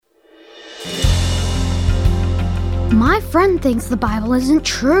My friend thinks the Bible isn't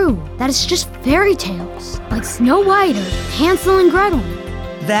true, that it's just fairy tales, like Snow White or Hansel and Gretel.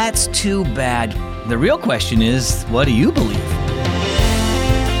 That's too bad. The real question is, what do you believe?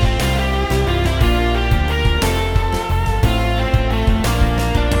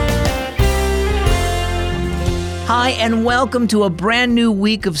 Hi, and welcome to a brand new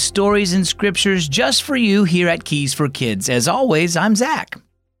week of stories and scriptures just for you here at Keys for Kids. As always, I'm Zach.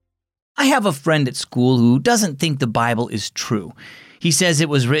 I have a friend at school who doesn't think the Bible is true. He says it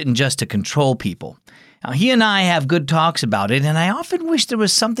was written just to control people. Now, he and I have good talks about it, and I often wish there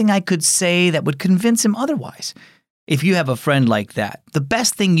was something I could say that would convince him otherwise. If you have a friend like that, the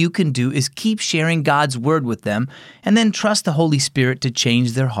best thing you can do is keep sharing God's Word with them and then trust the Holy Spirit to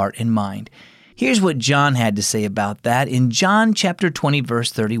change their heart and mind. Here's what John had to say about that in John chapter 20,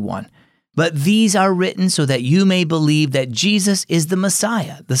 verse 31. But these are written so that you may believe that Jesus is the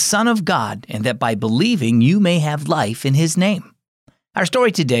Messiah, the Son of God, and that by believing you may have life in His name. Our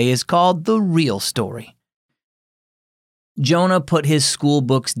story today is called The Real Story. Jonah put his school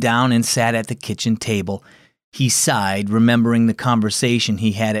books down and sat at the kitchen table. He sighed, remembering the conversation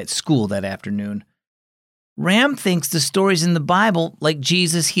he had at school that afternoon. Ram thinks the stories in the Bible, like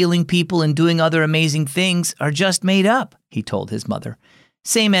Jesus healing people and doing other amazing things, are just made up, he told his mother.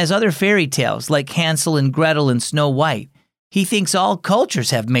 Same as other fairy tales like Hansel and Gretel and Snow White. He thinks all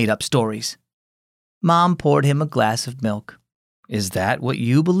cultures have made up stories. Mom poured him a glass of milk. Is that what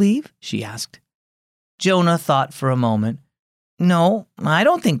you believe? She asked. Jonah thought for a moment. No, I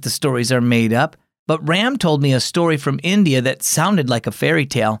don't think the stories are made up, but Ram told me a story from India that sounded like a fairy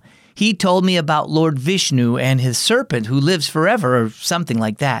tale. He told me about Lord Vishnu and his serpent who lives forever or something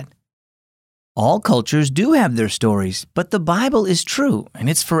like that. All cultures do have their stories, but the Bible is true and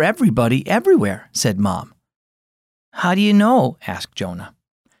it's for everybody everywhere, said Mom. How do you know? Asked Jonah.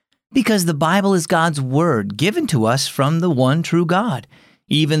 Because the Bible is God's Word given to us from the one true God.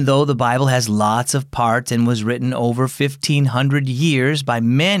 Even though the Bible has lots of parts and was written over 1,500 years by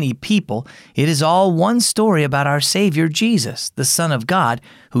many people, it is all one story about our Savior Jesus, the Son of God,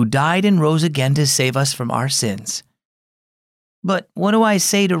 who died and rose again to save us from our sins. But what do I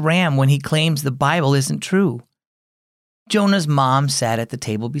say to Ram when he claims the Bible isn't true? Jonah's mom sat at the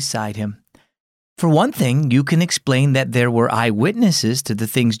table beside him. For one thing, you can explain that there were eyewitnesses to the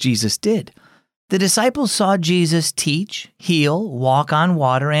things Jesus did. The disciples saw Jesus teach, heal, walk on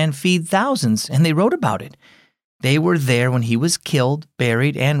water, and feed thousands, and they wrote about it. They were there when he was killed,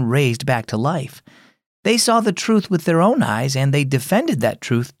 buried, and raised back to life. They saw the truth with their own eyes, and they defended that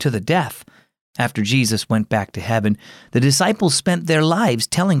truth to the death. After Jesus went back to heaven, the disciples spent their lives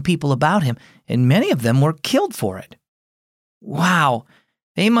telling people about him, and many of them were killed for it. Wow,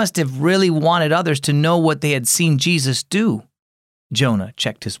 they must have really wanted others to know what they had seen Jesus do. Jonah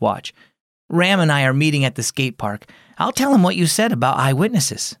checked his watch. Ram and I are meeting at the skate park. I'll tell him what you said about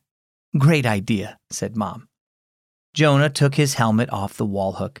eyewitnesses. Great idea, said Mom. Jonah took his helmet off the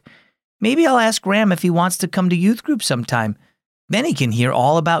wall hook. Maybe I'll ask Ram if he wants to come to youth group sometime. Then he can hear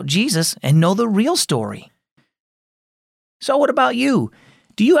all about Jesus and know the real story. So what about you?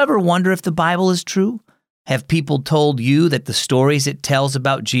 Do you ever wonder if the Bible is true? Have people told you that the stories it tells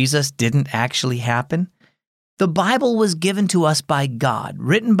about Jesus didn't actually happen? The Bible was given to us by God,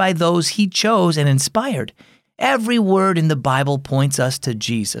 written by those He chose and inspired. Every word in the Bible points us to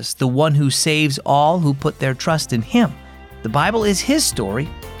Jesus, the one who saves all who put their trust in Him. The Bible is His story,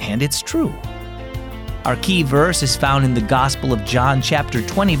 and it's true. Our key verse is found in the Gospel of John, chapter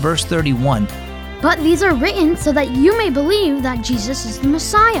 20, verse 31. But these are written so that you may believe that Jesus is the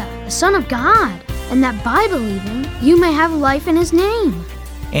Messiah, the Son of God, and that by believing you may have life in His name.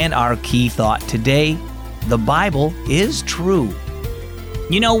 And our key thought today, the Bible is true.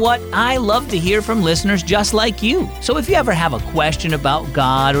 You know what? I love to hear from listeners just like you. So if you ever have a question about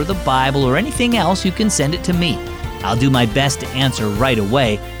God or the Bible or anything else, you can send it to me. I'll do my best to answer right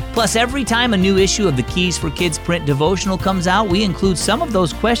away. Plus, every time a new issue of the Keys for Kids print devotional comes out, we include some of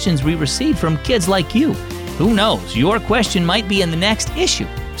those questions we receive from kids like you. Who knows? Your question might be in the next issue.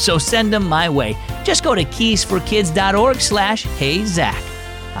 So send them my way. Just go to keysforkids.org/HeyZach.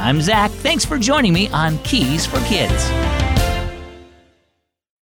 I'm Zach. Thanks for joining me on Keys for Kids.